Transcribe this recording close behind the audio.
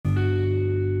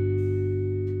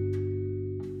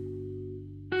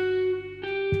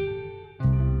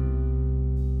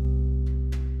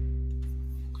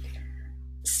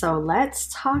So let's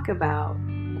talk about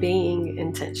being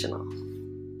intentional.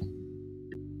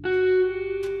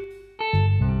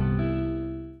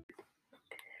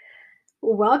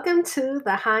 Welcome to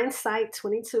the Hindsight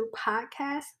 22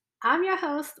 podcast. I'm your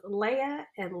host, Leah,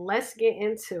 and let's get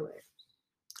into it.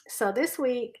 So, this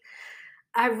week,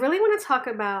 I really want to talk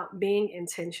about being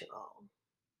intentional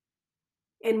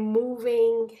and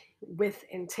moving with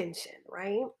intention,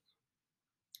 right?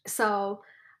 So,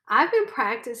 I've been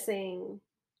practicing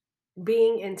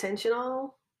being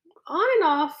intentional on and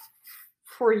off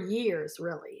for years,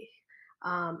 really.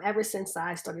 Ever since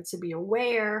I started to be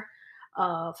aware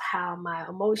of how my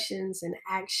emotions and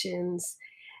actions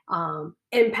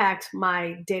impact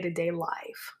my day to day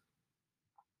life.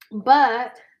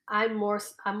 But I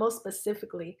most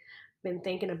specifically been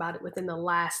thinking about it within the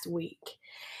last week.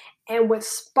 And what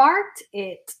sparked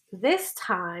it this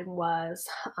time was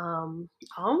on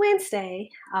Wednesday,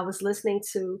 I was listening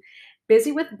to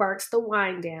Busy with Burks, The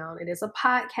Wind Down. It is a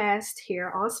podcast here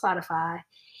on Spotify.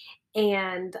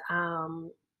 And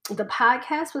the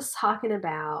podcast was talking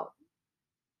about,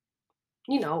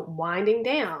 winding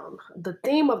down. The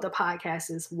theme of the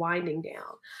podcast is winding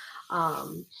down.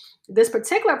 Um, this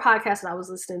particular podcast that I was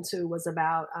listening to was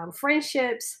about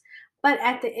friendships, but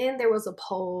at the end there was a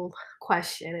poll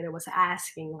question and it was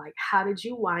asking like, how did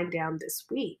you wind down this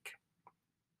week?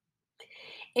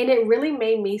 And it really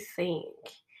made me think.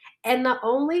 And the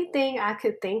only thing I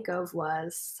could think of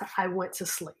was I went to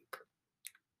sleep.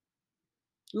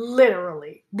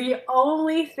 Literally, the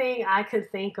only thing I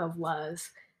could think of was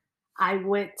I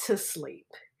went to sleep.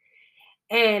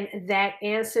 And that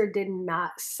answer did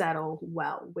not settle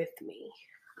well with me.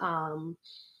 Um,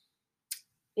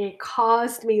 it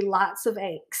caused me lots of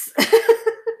angst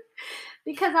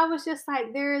because I was just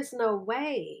like, there is no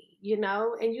way.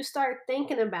 And you start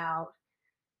thinking about,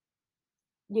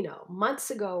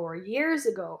 months ago or years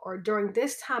ago or during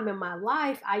this time in my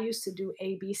life, I used to do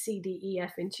A, B, C, D, E,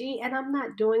 F, and G, and I'm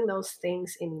not doing those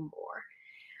things anymore.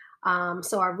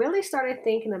 So I really started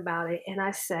thinking about it and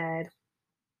I said,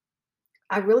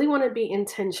 I really want to be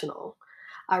intentional.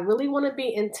 I really want to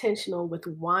be intentional with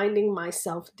winding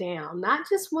myself down, not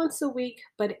just once a week,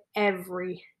 but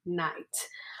every night.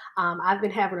 I've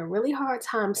been having a really hard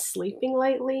time sleeping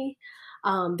lately.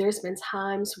 There's been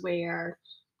times where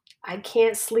I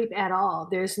can't sleep at all.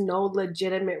 There's no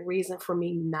legitimate reason for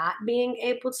me not being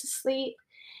able to sleep.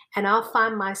 And I'll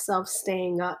find myself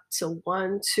staying up till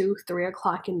 1, 2, 3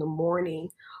 o'clock in the morning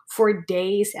for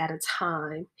days at a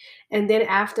time. And then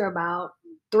after about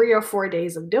 3 or 4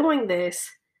 days of doing this,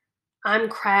 I'm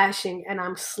crashing and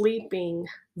I'm sleeping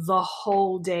the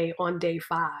whole day on day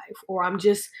 5, or I'm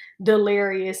just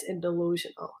delirious and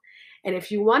delusional. And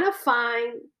if you want to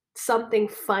find something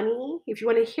funny, if you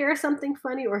want to hear something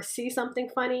funny or see something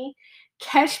funny,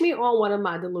 catch me on one of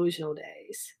my delusional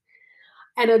days.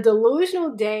 And a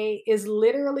delusional day is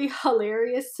literally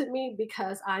hilarious to me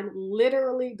because I'm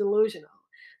literally delusional.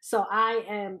 So I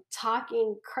am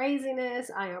talking craziness,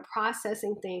 I am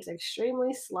processing things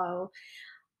extremely slow.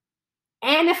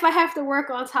 And if I have to work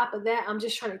on top of that, I'm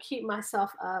just trying to keep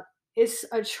myself up. It's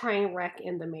a train wreck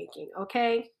in the making,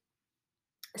 okay?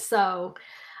 So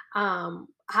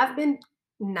I've been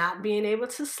not being able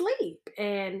to sleep.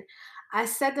 And I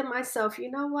said to myself,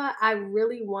 you know what? I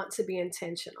really want to be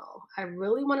intentional. I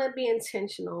really want to be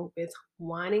intentional with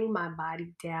winding my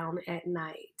body down at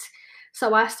night.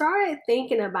 So I started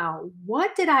thinking about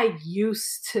what did I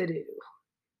used to do?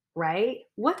 Right?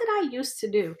 What did I used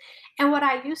to do? And what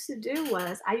I used to do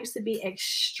was I used to be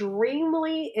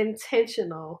extremely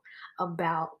intentional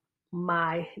about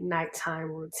my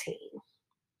nighttime routine.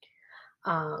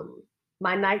 Um,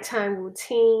 my nighttime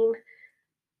routine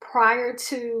prior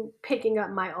to picking up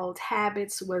my old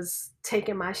habits was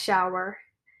taking my shower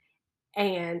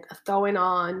and throwing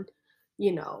on,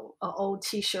 an old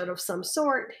t-shirt of some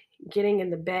sort, getting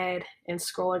in the bed and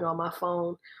scrolling on my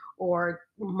phone or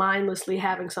mindlessly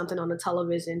having something on the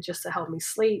television just to help me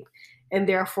sleep. And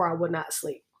therefore I would not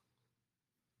sleep.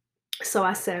 So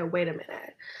I said, wait a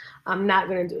minute, I'm not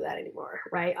going to do that anymore,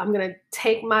 right? I'm going to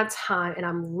take my time and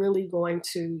I'm really going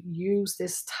to use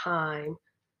this time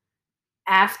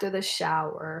after the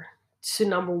shower to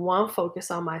number one,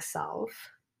 focus on myself,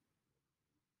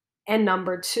 and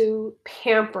number two,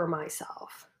 pamper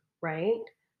myself, right?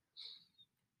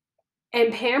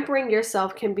 And pampering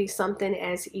yourself can be something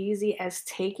as easy as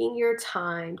taking your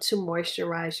time to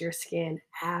moisturize your skin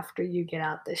after you get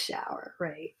out the shower,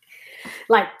 right?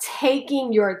 Like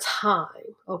taking your time,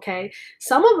 okay?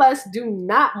 Some of us do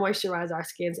not moisturize our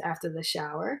skins after the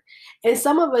shower, and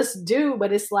some of us do,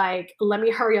 but it's like, let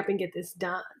me hurry up and get this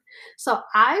done. So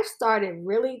I started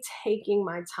really taking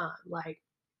my time. Like,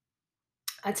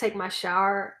 I take my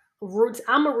shower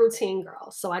I'm a routine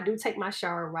girl, so I do take my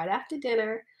shower right after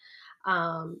dinner.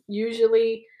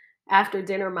 Usually after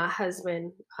dinner, my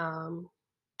husband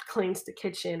cleans the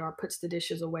kitchen or puts the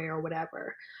dishes away or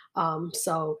whatever.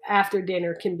 So after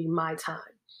dinner can be my time.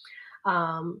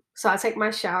 So I take my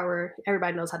shower.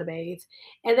 Everybody knows how to bathe.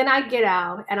 And then I get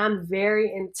out and I'm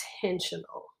very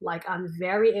intentional. Like I'm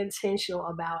very intentional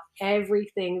about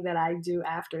everything that I do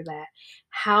after that.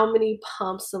 How many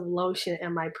pumps of lotion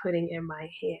am I putting in my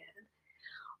hand?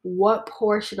 What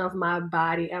portion of my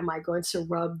body am I going to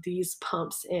rub these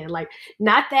pumps in? Like,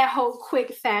 not that whole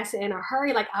quick, fast, in a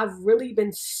hurry. Like, I've really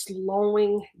been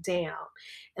slowing down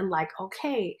and, like,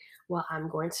 okay, well, I'm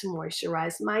going to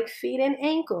moisturize my feet and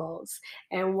ankles.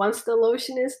 And once the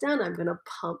lotion is done, I'm going to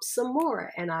pump some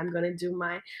more and I'm going to do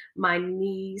my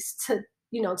knees to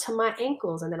to my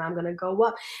ankles, and then I'm going to go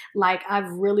up. Like, I've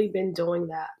really been doing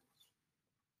that.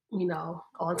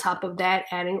 On top of that,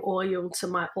 adding oil to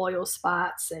my oil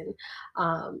spots and,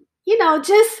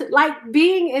 just like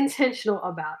being intentional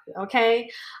about it. Okay.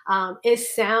 It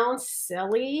sounds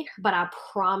silly, but I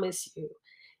promise you,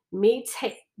 me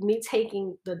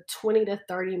taking the 20 to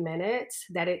 30 minutes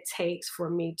that it takes for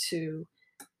me to,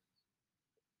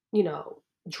 you know,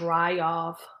 dry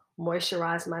off,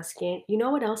 moisturize my skin. You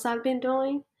know what else I've been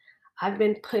doing? I've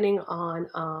been putting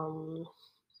on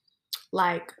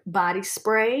like body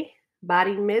spray,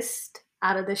 body mist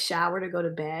out of the shower to go to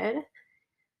bed.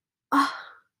 Oh,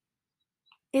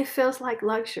 it feels like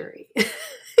luxury.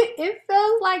 It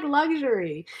feels like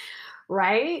luxury,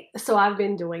 right? So I've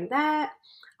been doing that.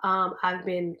 I've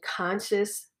been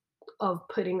conscious of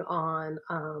putting on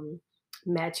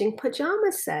matching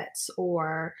pajama sets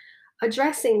or a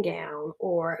dressing gown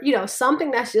or,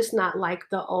 something that's just not like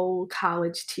the old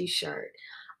college t shirt.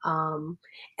 And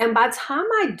by the time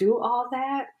I do all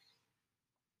that,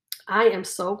 I am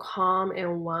so calm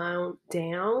and wound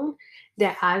down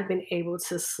that I've been able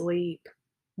to sleep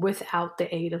without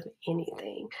the aid of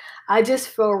anything. I just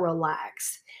feel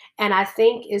relaxed. And I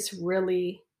think it's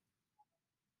really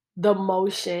the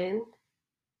motion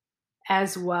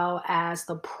as well as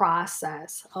the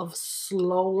process of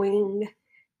slowing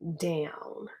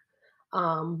down.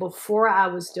 Before I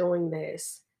was doing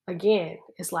this, again,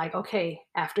 it's like, okay,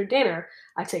 after dinner,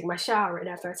 I take my shower. And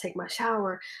after I take my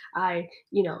shower, I,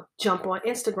 jump on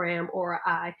Instagram or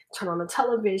I turn on the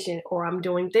television or I'm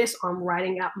doing this or I'm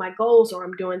writing out my goals or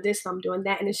I'm doing this and I'm doing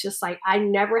that. And it's just like, I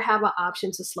never have an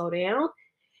option to slow down.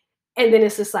 And then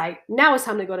it's just like, now it's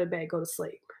time to go to bed, go to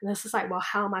sleep. And it's just like, well,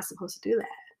 how am I supposed to do that?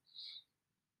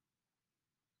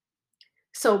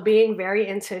 So being very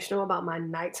intentional about my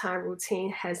nighttime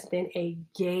routine has been a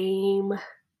game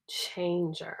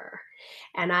changer.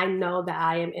 And I know that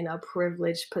I am in a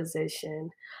privileged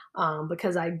position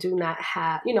because I do not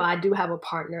have, I do have a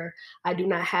partner. I do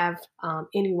not have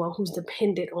anyone who's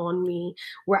dependent on me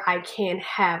where I can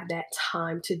have that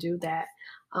time to do that.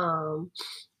 Um,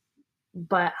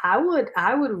 but I would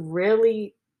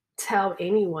really tell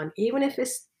anyone, even if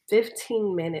it's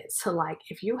 15 minutes to like,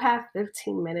 if you have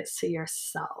 15 minutes to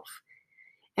yourself,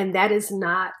 and that is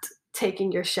not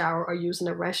taking your shower or using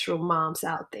the restroom, moms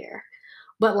out there,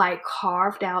 but like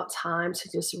carved out time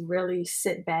to just really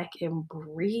sit back and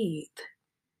breathe.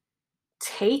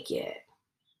 Take it.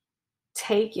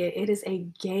 Take it. It is a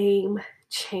game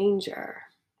changer.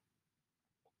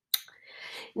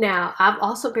 Now, I've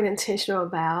also been intentional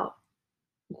about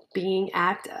being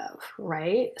active,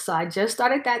 right? So I just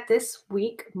started that this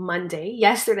week, Monday.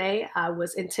 Yesterday, I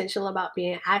was intentional about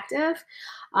being active.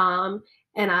 Um,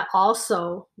 and I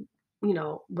also,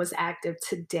 was active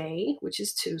today, which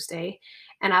is Tuesday.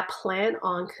 And I plan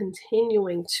on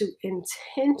continuing to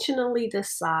intentionally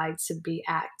decide to be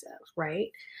active, right?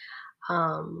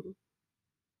 Um,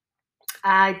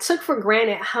 I took for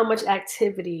granted how much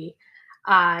activity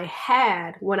I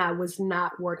had when I was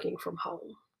not working from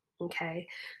home. Okay.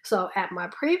 So at my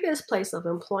previous place of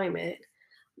employment,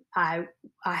 I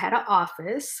I had an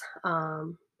office,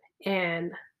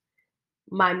 and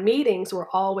my meetings were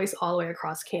always all the way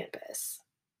across campus,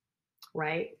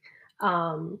 right?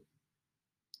 Um,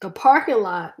 the parking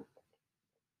lot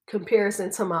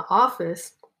comparison to my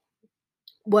office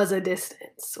was a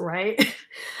distance, right?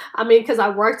 I mean, because I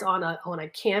worked on a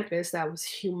campus that was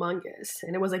humongous,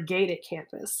 and it was a gated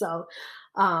campus. So,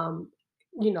 um,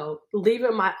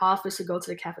 leaving my office to go to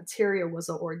the cafeteria was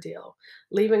an ordeal.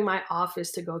 Leaving my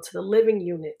office to go to the living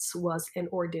units was an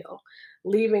ordeal.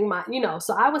 Leaving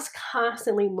so I was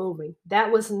constantly moving.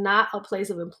 That was not a place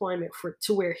of employment for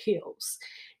to wear heels.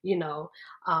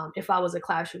 If I was a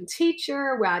classroom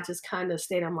teacher where I just kind of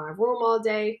stayed in my room all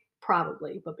day,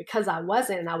 probably. But because I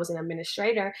wasn't and I was an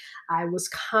administrator, I was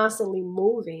constantly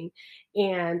moving.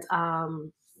 And,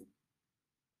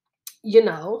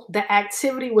 the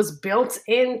activity was built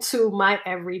into my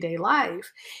everyday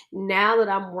life. Now that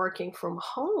I'm working from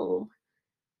home,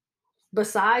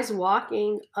 besides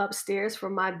walking upstairs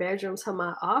from my bedroom to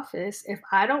my office, if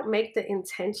I don't make the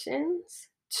intentions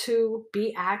to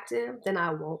be active, then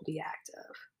I won't be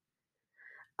active.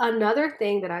 Another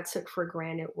thing that I took for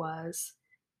granted was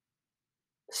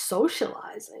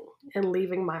socializing and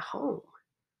leaving my home.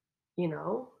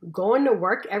 Going to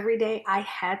work every day, I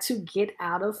had to get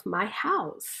out of my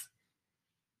house.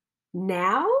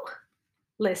 Now,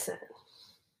 listen,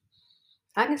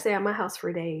 I can stay at my house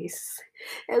for days.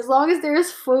 As long as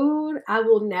there's food, I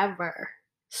will never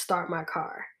start my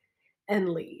car and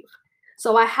leave.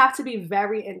 So I have to be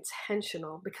very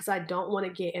intentional because I don't want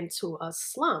to get into a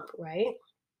slump, right?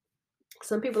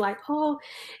 Some people like, oh,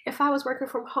 if I was working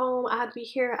from home, I'd be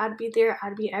here, I'd be there,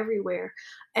 I'd be everywhere.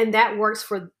 And that works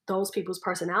for those people's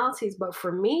personalities. But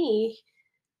for me,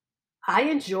 I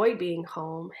enjoy being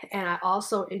home and I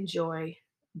also enjoy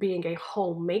being a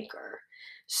homemaker.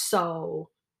 So,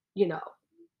 you know,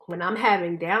 when I'm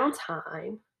having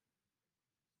downtime,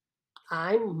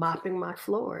 I'm mopping my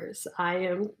floors. I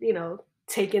am,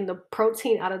 taking the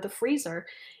protein out of the freezer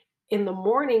in the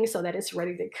morning so that it's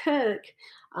ready to cook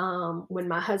when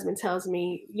my husband tells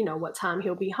me, what time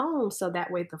he'll be home. So that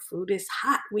way the food is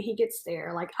hot when he gets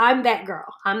there. Like, I'm that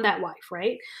girl, I'm that wife,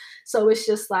 right? So it's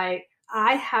just like,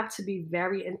 I have to be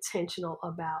very intentional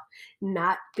about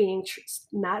not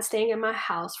staying in my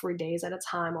house for days at a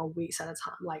time or weeks at a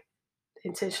time. Like,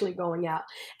 intentionally going out.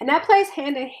 And that plays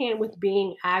hand in hand with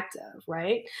being active,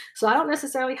 right? So I don't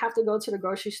necessarily have to go to the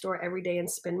grocery store every day and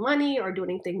spend money or do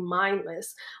anything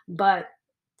mindless, but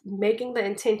making the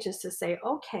intentions to say,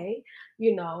 okay,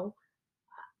 you know,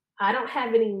 I don't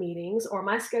have any meetings or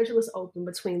my schedule is open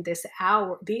between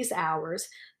these hours.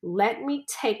 Let me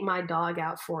take my dog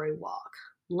out for a walk.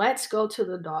 Let's go to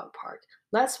the dog park.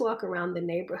 Let's walk around the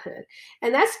neighborhood.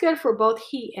 And that's good for both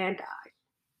he and I.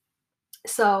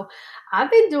 So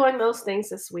I've been doing those things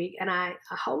this week, and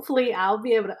hopefully I'll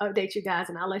be able to update you guys,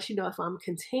 and I'll let you know if I'm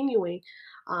continuing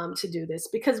to do this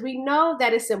because we know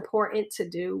that it's important to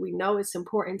do. We know it's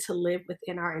important to live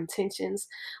within our intentions,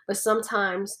 but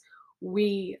sometimes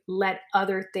we let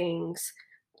other things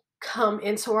come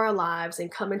into our lives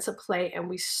and come into play, and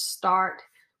we start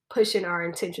pushing our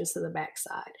intentions to the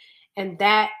backside, and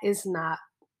that is not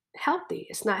healthy.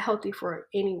 It's not healthy for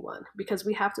anyone because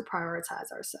we have to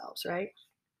prioritize ourselves, right?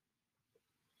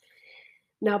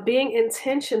 Now, being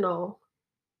intentional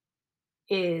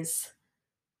is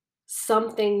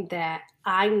something that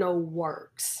I know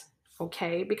works,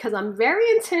 okay? Because I'm very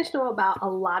intentional about a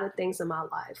lot of things in my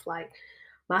life. Like,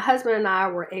 my husband and I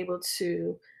were able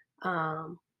to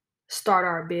um, start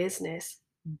our business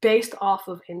based off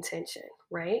of intention,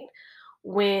 right?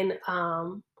 When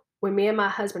when me and my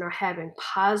husband are having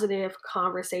positive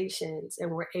conversations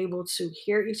and we're able to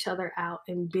hear each other out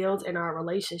and build in our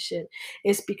relationship,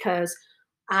 it's because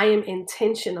I am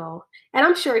intentional, and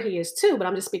I'm sure he is too, but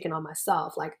I'm just speaking on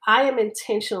myself. Like, I am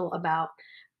intentional about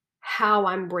how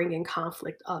I'm bringing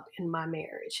conflict up in my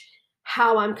marriage,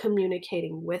 how I'm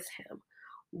communicating with him,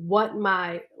 what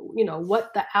my,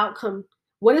 what the outcome,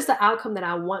 what is the outcome that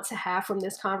I want to have from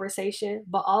this conversation,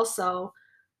 but also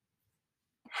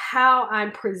how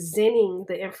I'm presenting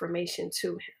the information to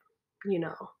him, you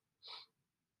know.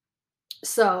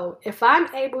 So if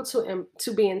I'm able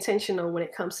to be intentional when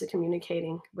it comes to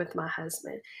communicating with my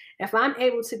husband, if I'm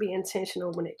able to be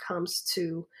intentional when it comes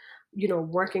to,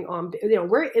 working on,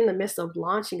 we're in the midst of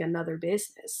launching another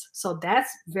business. So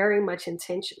that's very much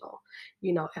intentional.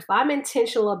 If I'm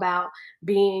intentional about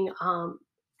being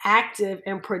active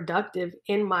and productive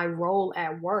in my role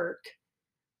at work,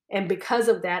 and because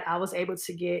of that, I was able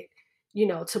to get,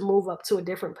 to move up to a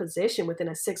different position within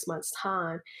a 6 months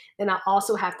time. Then I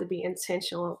also have to be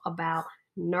intentional about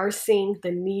nursing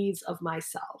the needs of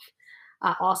myself.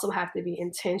 I also have to be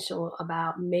intentional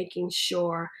about making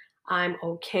sure I'm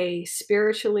okay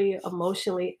spiritually,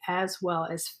 emotionally, as well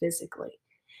as physically.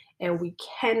 And we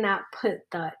cannot put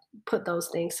those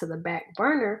things to the back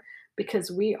burner because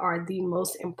we are the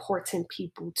most important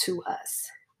people to us,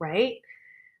 right?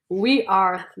 We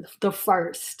are the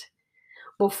first.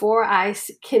 Before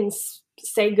can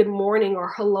say good morning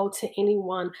or hello to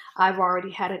anyone, I've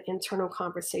already had an internal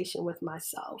conversation with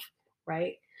myself,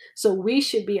 right? So we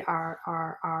should be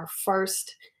our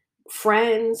first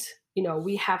friends.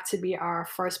 We have to be our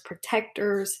first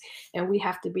protectors, and we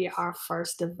have to be our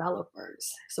first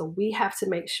developers. So we have to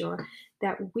make sure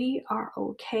that we are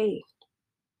okay.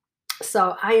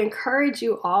 So I encourage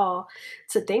you all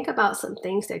to think about some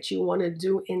things that you want to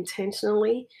do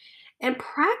intentionally and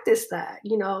practice that.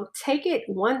 Take it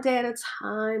one day at a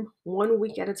time, one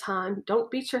week at a time. Don't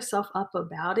beat yourself up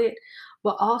about it,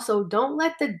 but also don't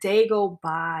let the day go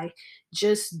by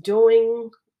just doing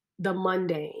the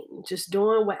mundane, just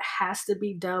doing what has to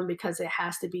be done because it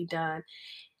has to be done.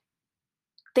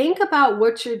 Think about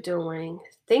what you're doing.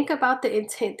 Think about the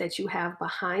intent that you have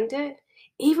behind it,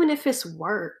 even if it's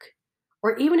work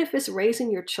or even if it's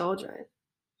raising your children.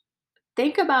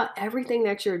 Think about everything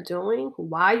that you're doing,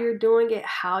 why you're doing it,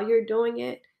 how you're doing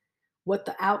it, what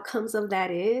the outcomes of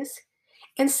that is,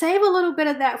 and save a little bit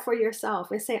of that for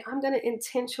yourself and say, I'm going to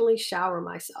intentionally shower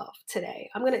myself today.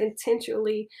 I'm going to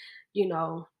intentionally, you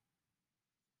know,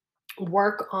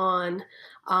 work on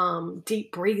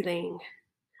deep breathing.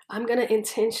 I'm going to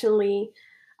intentionally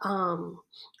um,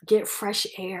 get fresh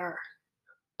air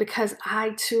because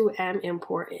I too am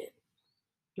important,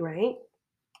 right?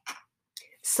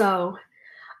 So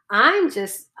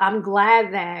I'm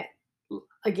glad that,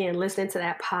 again, listening to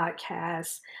that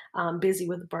podcast, Busy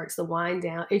with Burks, The Wind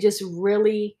Down, it just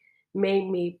really made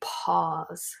me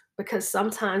pause because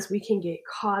sometimes we can get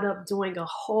caught up doing a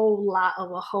whole lot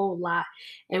of a whole lot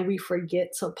and we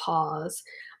forget to pause.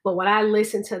 But when I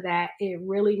listened to that, it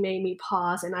really made me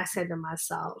pause. And I said to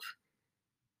myself,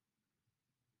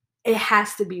 it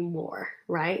has to be more,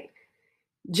 right?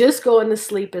 Just going to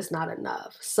sleep is not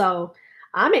enough. So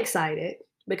I'm excited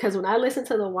because when I listen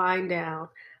to the wind down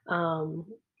um,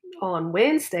 on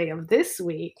Wednesday of this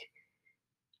week,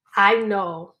 I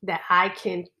know that I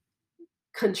can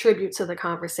contribute to the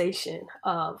conversation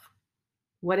of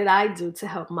what did I do to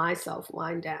help myself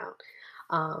wind down.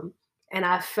 Um, and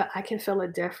I can feel a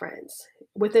difference.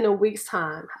 Within a week's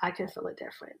time, I can feel a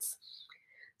difference.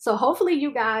 So hopefully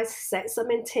you guys set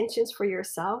some intentions for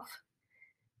yourself,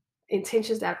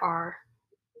 intentions that are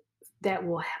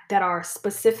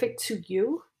specific to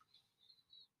you,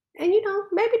 and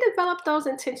maybe develop those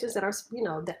intentions that are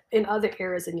that in other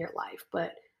areas in your life.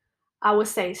 But I would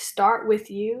say start with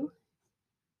you.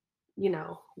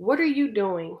 What are you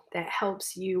doing that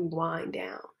helps you wind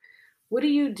down? What do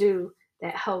you do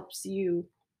that helps you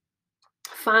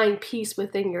find peace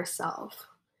within yourself,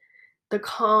 the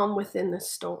calm within the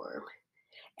storm?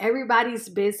 Everybody's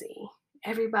busy,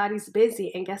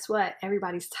 and guess what?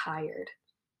 Everybody's tired.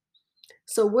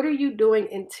 So, what are you doing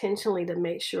intentionally to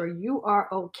make sure you are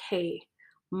okay,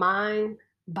 mind,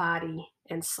 body,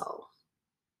 and soul?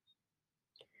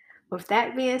 With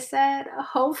that being said,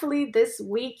 hopefully this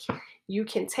week you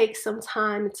can take some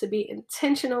time to be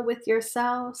intentional with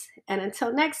yourselves. And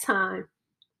until next time,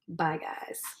 bye,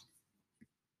 guys.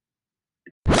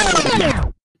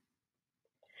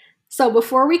 So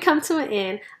before we come to an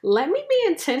end, let me be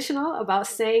intentional about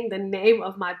saying the name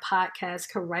of my podcast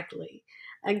correctly.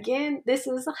 Again, this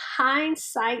is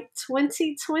Hindsight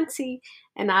 2020,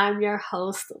 and I'm your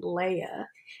host, Leah.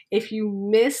 If you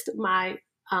missed my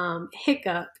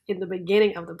hiccup in the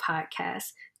beginning of the podcast,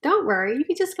 don't worry, you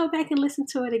can just go back and listen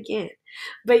to it again.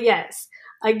 But yes,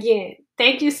 again,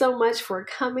 thank you so much for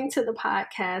coming to the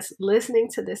podcast, listening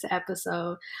to this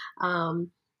episode.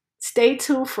 Stay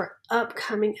tuned for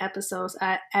upcoming episodes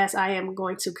as I am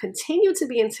going to continue to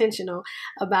be intentional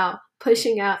about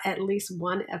pushing out at least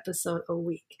one episode a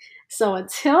week. So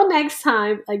until next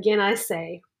time, again, I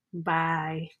say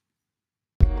bye.